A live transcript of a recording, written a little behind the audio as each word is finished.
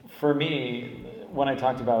For me, when I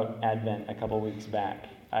talked about Advent a couple weeks back,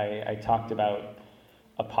 I talked about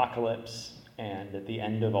apocalypse and the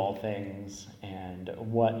end of all things and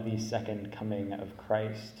what the second coming of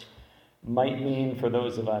Christ might mean for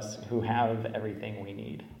those of us who have everything we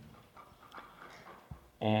need.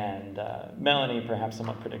 And Melanie, perhaps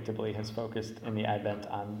somewhat predictably, has focused in the Advent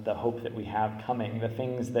on the hope that we have coming, the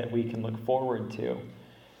things that we can look forward to.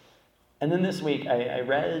 And then this week, I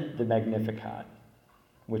read the Magnificat,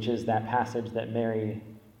 which is that passage that Mary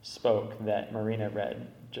spoke, that Marina read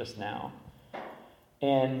just now.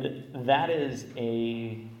 And that is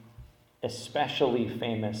a especially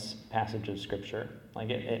famous passage of Scripture.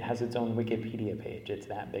 Like it has its own Wikipedia page. It's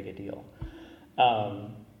that big a deal.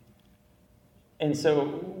 And so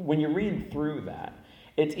when you read through that,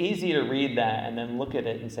 it's easy to read that and then look at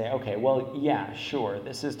it and say, okay, well, yeah, sure,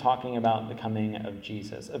 this is talking about the coming of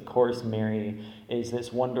Jesus. Of course, Mary is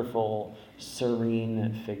this wonderful,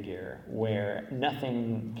 serene figure where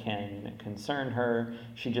nothing can concern her.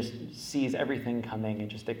 She just sees everything coming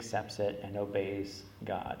and just accepts it and obeys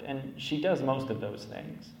God. And she does most of those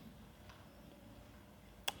things.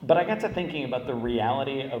 But I got to thinking about the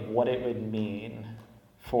reality of what it would mean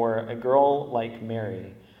for a girl like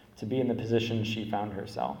Mary to be in the position she found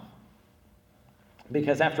herself.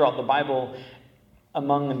 Because after all, the Bible,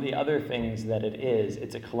 among the other things that it is,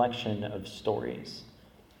 it's a collection of stories.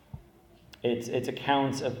 It's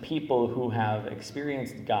accounts of people who have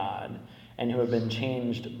experienced God and who have been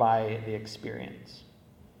changed by the experience.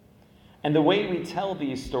 And the way we tell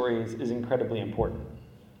these stories is incredibly important.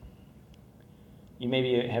 You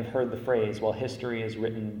maybe have heard the phrase, well, history is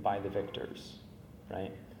written by the victors,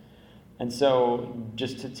 right? And so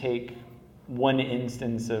just to take one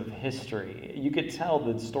instance of history, you could tell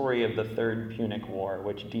the story of the Third Punic War,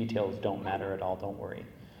 which details don't matter at all, don't worry.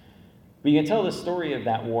 But you can tell the story of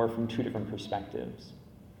that war from two different perspectives.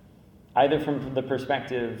 Either from the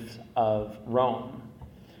perspective of Rome,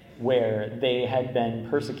 where they had been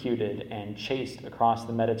persecuted and chased across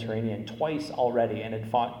the Mediterranean twice already and had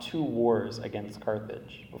fought 2 wars against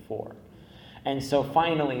Carthage before. And so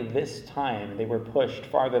finally, this time, they were pushed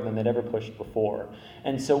farther than they'd ever pushed before.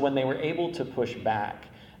 And so when they were able to push back,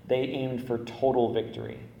 they aimed for total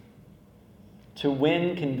victory. To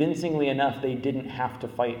win convincingly enough, they didn't have to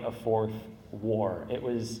fight a 4th war. It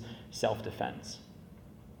was self-defense.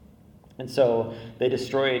 And so they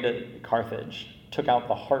destroyed Carthage, took out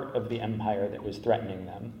the heart of the empire that was threatening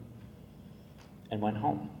them, and went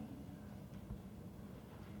home.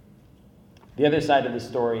 The other side of the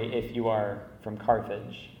story, if you are from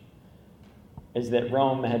Carthage, is that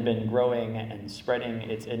Rome had been growing and spreading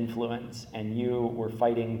its influence, and you were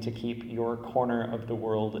fighting to keep your corner of the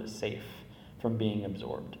world safe from being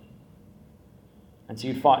absorbed. And so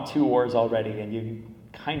you'd fought 2 wars already, and you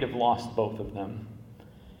kind of lost both of them.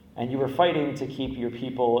 And you were fighting to keep your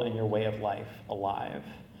people and your way of life alive.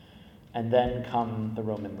 And then come the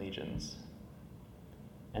Roman legions,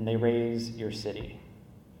 and they raze your city.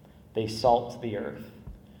 They salt the earth.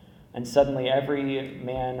 And suddenly every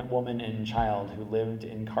man, woman, and child who lived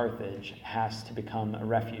in Carthage has to become a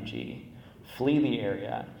refugee, flee the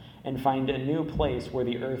area, and find a new place where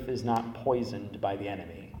the earth is not poisoned by the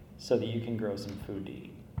enemy, so that you can grow some food to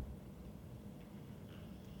eat.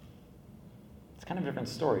 It's kind of a different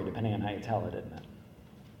story depending on how you tell it, isn't it?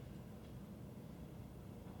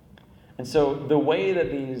 And so the way that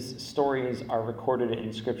these stories are recorded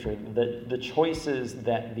in Scripture, the choices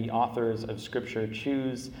that the authors of Scripture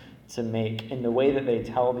choose to make in the way that they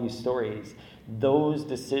tell these stories, those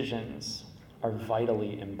decisions are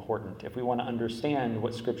vitally important if we want to understand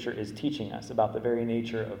what Scripture is teaching us about the very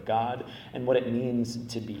nature of God and what it means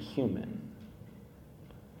to be human.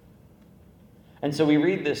 And so we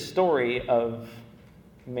read this story of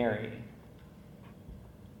Mary.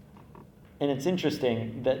 And it's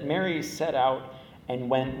interesting that Mary set out and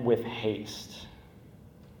went with haste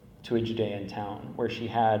to a Judean town where she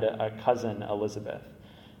had a cousin, Elizabeth.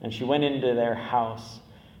 And she went into their house,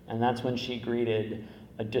 and that's when she greeted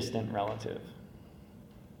a distant relative.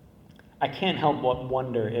 I can't help but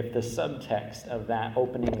wonder if the subtext of that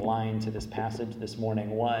opening line to this passage this morning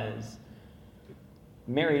was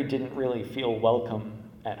Mary didn't really feel welcome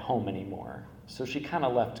at home anymore, so she kind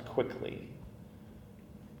of left quickly.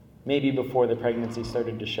 Maybe before the pregnancy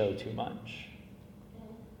started to show too much.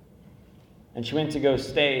 And she went to go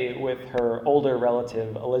stay with her older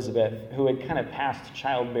relative, Elizabeth, who had kind of passed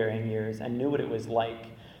childbearing years and knew what it was like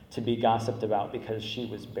to be gossiped about because she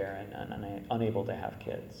was barren and unable to have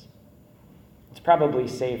kids. It's probably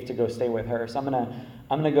safe to go stay with her, so I'm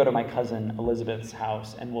gonna go to my cousin Elizabeth's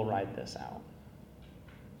house and we'll ride this out.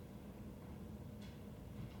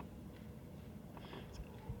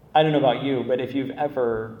 I don't know about you, but if you've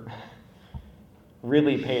ever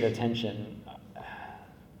really paid attention,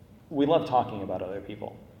 we love talking about other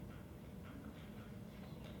people.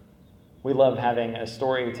 We love having a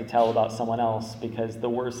story to tell about someone else because the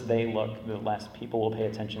worse they look, the less people will pay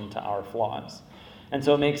attention to our flaws. And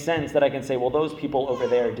so it makes sense that I can say, well, those people over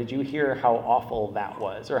there, did you hear how awful that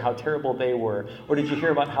was, or how terrible they were, or did you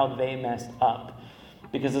hear about how they messed up?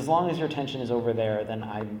 Because as long as your attention is over there, then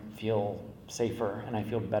I feel safer and I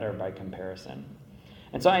feel better by comparison.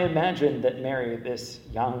 And so I imagine that Mary, this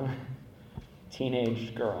young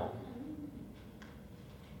teenage girl,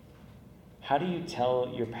 how do you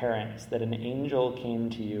tell your parents that an angel came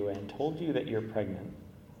to you and told you that you're pregnant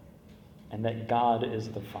and that God is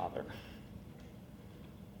the Father?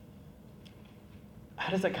 How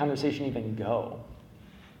does that conversation even go?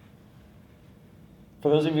 For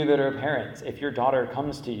those of you that are parents, if your daughter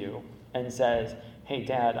comes to you and says, hey,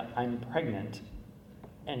 Dad, I'm pregnant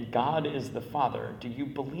and God is the Father, do you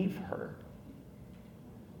believe her?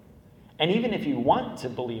 And even if you want to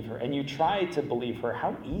believe her and you try to believe her,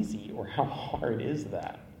 how easy or how hard is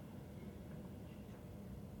that?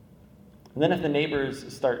 And then if the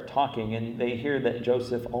neighbors start talking and they hear that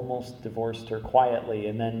Joseph almost divorced her quietly,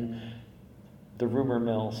 and then the rumor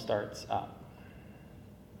mill starts up.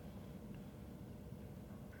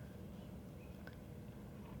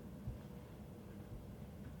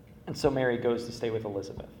 And so Mary goes to stay with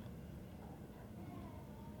Elizabeth.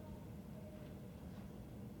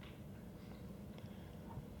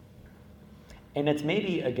 And it's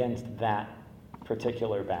maybe against that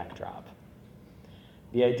particular backdrop.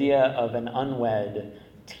 The idea of an unwed,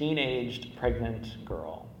 teenaged, pregnant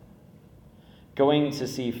girl going to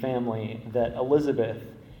see family, that Elizabeth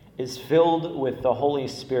is filled with the Holy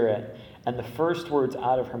Spirit, and the first words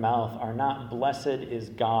out of her mouth are not, blessed is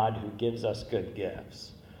God who gives us good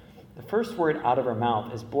gifts. The first word out of her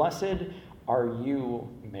mouth is, blessed are you,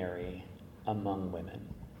 Mary, among women.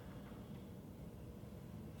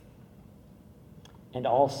 And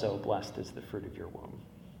also blessed is the fruit of your womb.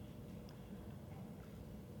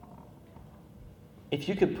 If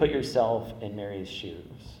you could put yourself in Mary's shoes,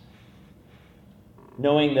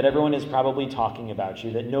 knowing that everyone is probably talking about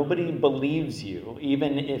you, that nobody believes you,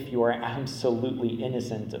 even if you are absolutely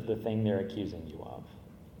innocent of the thing they're accusing you of.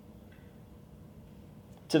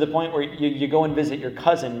 To the point where you go and visit your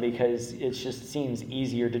cousin because it just seems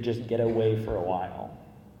easier to just get away for a while.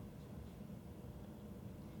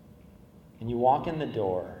 And you walk in the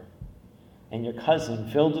door, and your cousin,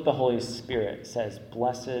 filled with the Holy Spirit, says,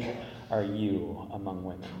 blessed are you among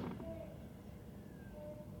women.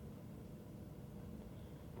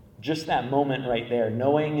 Just that moment right there,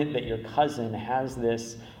 knowing that your cousin has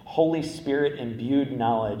this Holy Spirit imbued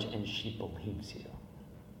knowledge and she believes you.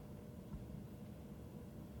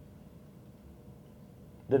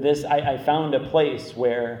 That I found a place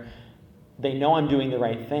where they know I'm doing the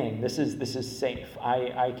right thing. This is safe.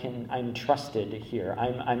 I'm trusted here.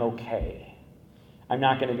 I'm okay. I'm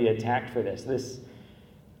not going to be attacked for this.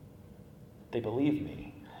 They believe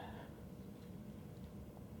me.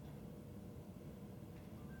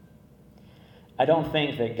 I don't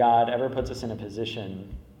think that God ever puts us in a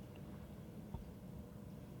position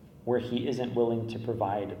where he isn't willing to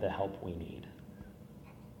provide the help we need.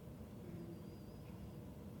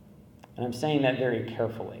 And I'm saying that very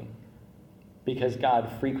carefully, because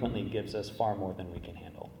God frequently gives us far more than we can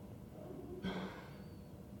handle.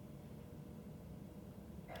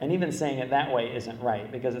 And even saying it that way isn't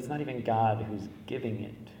right, because it's not even God who's giving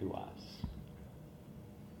it to us.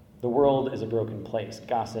 The world is a broken place.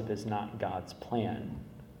 Gossip is not God's plan.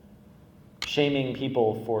 Shaming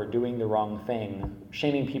people for doing the wrong thing,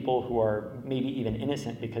 shaming people who are maybe even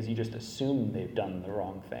innocent because you just assume they've done the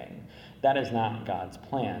wrong thing, that is not God's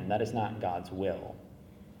plan. That is not God's will.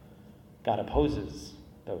 God opposes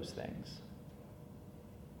those things.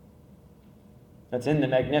 That's in the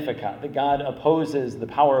Magnificat, that God opposes the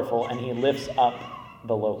powerful and he lifts up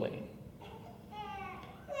the lowly.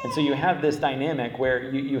 And so you have this dynamic where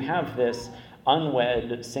you have this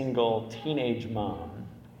unwed, single, teenage mom,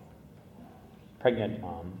 pregnant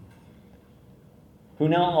mom, who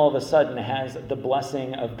now all of a sudden has the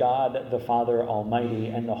blessing of God the Father Almighty,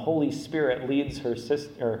 and the Holy Spirit leads her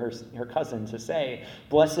cousin to say,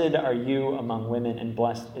 blessed are you among women, and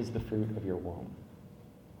blessed is the fruit of your womb.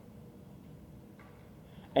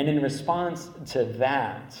 And in response to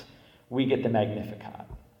that, we get the Magnificat.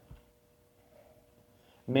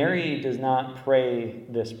 Mary does not pray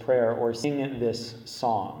this prayer or sing this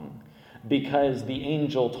song because the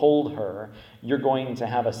angel told her, you're going to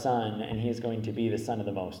have a son and he is going to be the Son of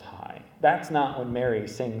the Most High. That's not when Mary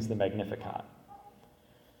sings the Magnificat.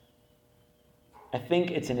 I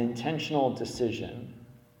think it's an intentional decision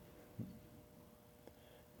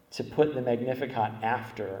to put the Magnificat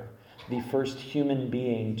after the first human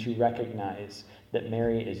being to recognize that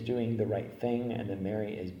Mary is doing the right thing and that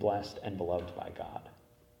Mary is blessed and beloved by God.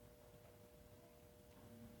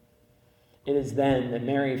 It is then that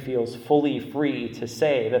Mary feels fully free to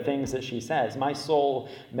say the things that she says. My soul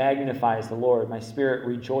magnifies the Lord. My spirit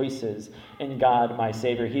rejoices in God, my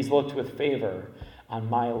Savior. He's looked with favor on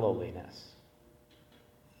my lowliness.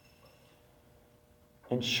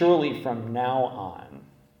 And surely from now on,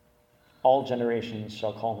 all generations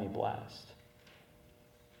shall call me blessed.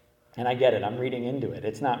 And I get it. I'm reading into it.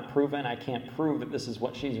 It's not proven. I can't prove that this is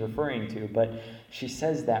what she's referring to, but she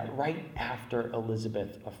says that right after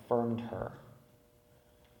Elizabeth affirmed her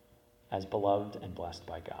as beloved and blessed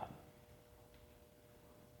by God.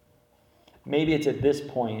 Maybe it's at this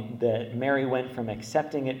point that Mary went from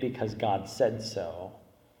accepting it because God said so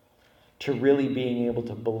to really being able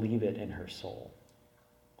to believe it in her soul.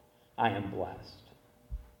 I am blessed.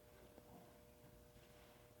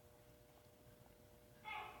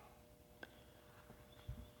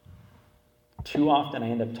 Too often I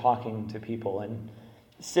end up talking to people, and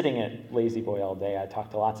sitting at Lazy Boy all day, I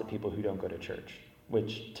talk to lots of people who don't go to church,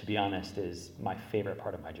 which, to be honest, is my favorite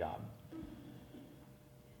part of my job.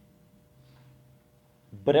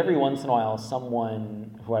 But every once in a while,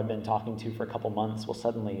 someone who I've been talking to for a couple months will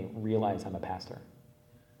suddenly realize I'm a pastor.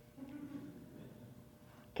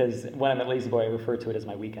 Because when I'm at Lazy Boy, I refer to it as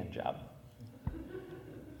my weekend job.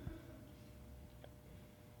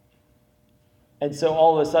 And so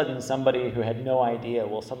all of a sudden, somebody who had no idea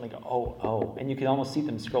will suddenly go, oh, and you can almost see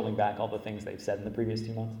them scrolling back all the things they've said in the previous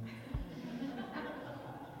 2 months.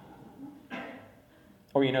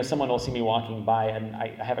 Or, someone will see me walking by, and I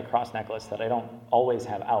have a cross necklace that I don't always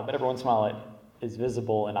have out, but every once in a while it is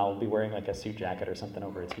visible, and I'll be wearing like a suit jacket or something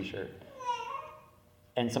over a t-shirt.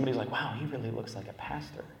 And somebody's like, wow, he really looks like a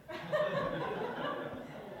pastor.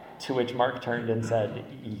 To which Mark turned and said,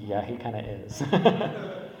 yeah, he kind of is.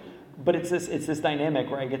 But it's this dynamic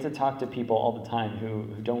where I get to talk to people all the time who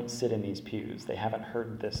don't sit in these pews. They haven't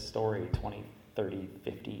heard this story 20, 30,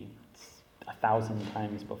 50, 1,000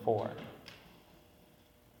 times before.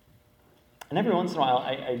 And every once in a while,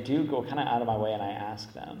 I do go kind of out of my way and I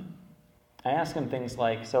ask them. I ask them things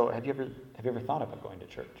like, so have you ever thought about going to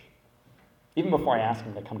church? Even before I ask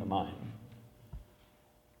them to come to mine.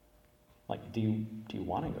 Like, do you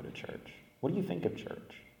want to go to church? What do you think of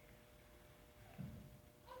church?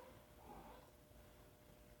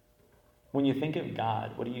 When you think of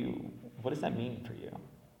God, what does that mean for you?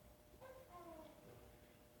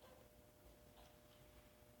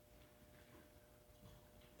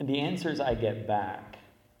 And the answers I get back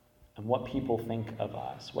and what people think of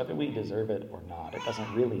us, whether we deserve it or not, it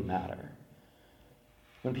doesn't really matter.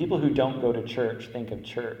 When people who don't go to church think of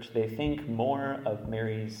church, they think more of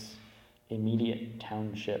Mary's immediate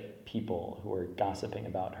township people who are gossiping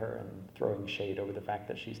about her and throwing shade over the fact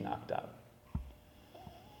that she's knocked up.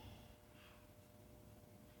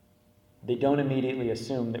 They don't immediately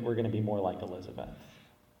assume that we're going to be more like Elizabeth.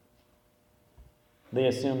 They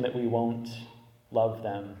assume that we won't love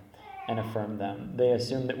them and affirm them. They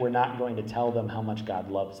assume that we're not going to tell them how much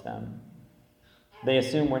God loves them. They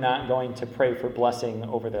assume we're not going to pray for blessing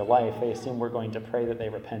over their life. They assume we're going to pray that they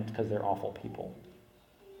repent because they're awful people.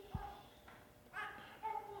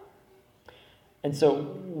 And so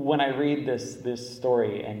when I read this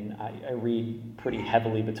story, and I read pretty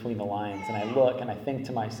heavily between the lines, and I look and I think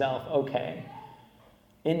to myself, okay,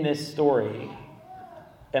 in this story,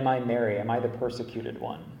 am I Mary? Am I the persecuted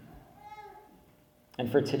one?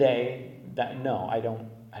 And for today, no, I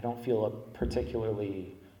don't feel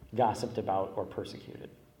particularly gossiped about or persecuted.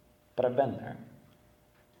 But I've been there.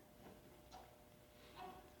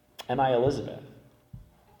 Am I Elizabeth?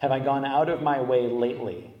 Have I gone out of my way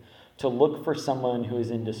lately to look for someone who is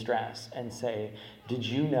in distress and say, did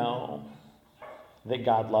you know that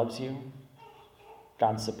God loves you?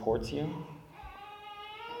 God supports you?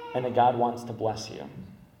 And that God wants to bless you?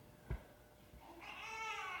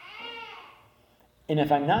 And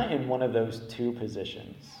if I'm not in one of those two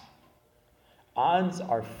positions, odds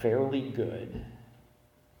are fairly good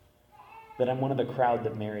that I'm one of the crowd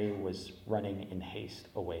that Mary was running in haste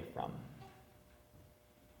away from.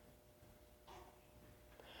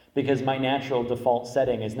 Because my natural default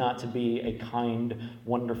setting is not to be a kind,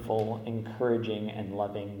 wonderful, encouraging, and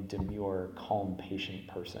loving, demure, calm, patient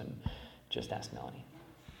person. Just ask Melanie.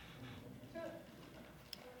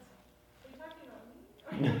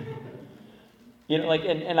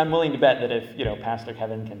 And I'm willing to bet that if, Pastor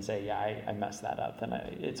Kevin can say, yeah, I messed that up, then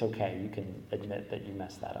it's okay. You can admit that you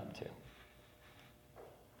messed that up too.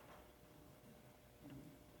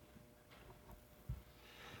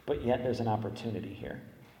 But yet there's an opportunity here.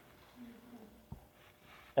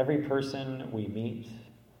 Every person we meet,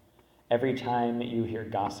 every time you hear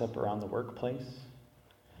gossip around the workplace,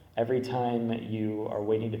 every time you are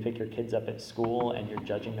waiting to pick your kids up at school and you're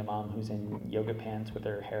judging the mom who's in yoga pants with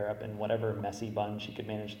her hair up in whatever messy bun she could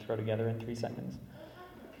manage to throw together in 3 seconds.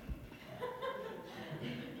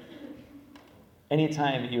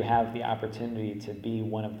 Anytime you have the opportunity to be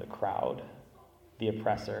one of the crowd, the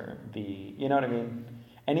oppressor, you know what I mean?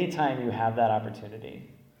 Anytime you have that opportunity,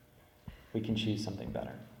 we can choose something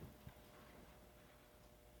better.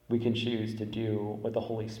 We can choose to do what the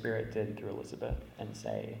Holy Spirit did through Elizabeth and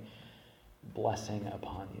say, blessing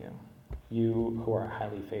upon you, you who are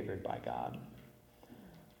highly favored by God.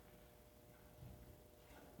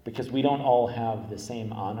 Because we don't all have the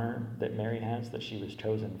same honor that Mary has, that she was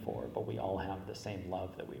chosen for, but we all have the same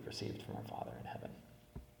love that we've received from our Father in heaven.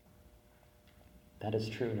 That is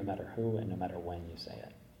true no matter who and no matter when you say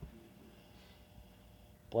it.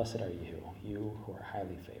 Blessed are you who are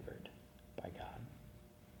highly favored by God.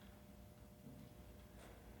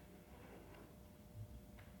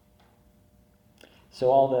 So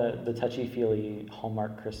all the touchy-feely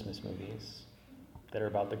Hallmark Christmas movies that are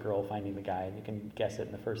about the girl finding the guy, and you can guess it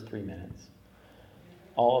in the first 3 minutes.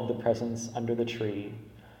 All of the presents under the tree,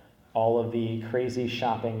 all of the crazy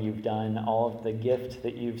shopping you've done, all of the gift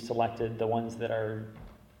that you've selected, the ones that are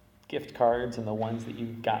gift cards and the ones that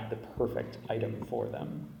you've got the perfect item for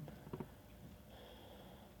them.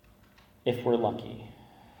 If we're lucky,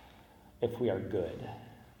 if we are good,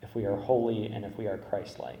 if we are holy, and if we are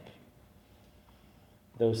Christ-like,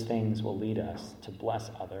 those things will lead us to bless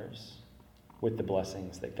others with the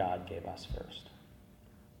blessings that God gave us first.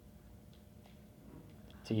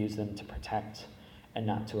 To use them to protect and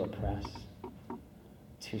not to oppress,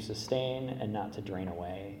 to sustain and not to drain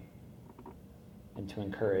away, and to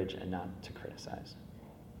encourage and not to criticize.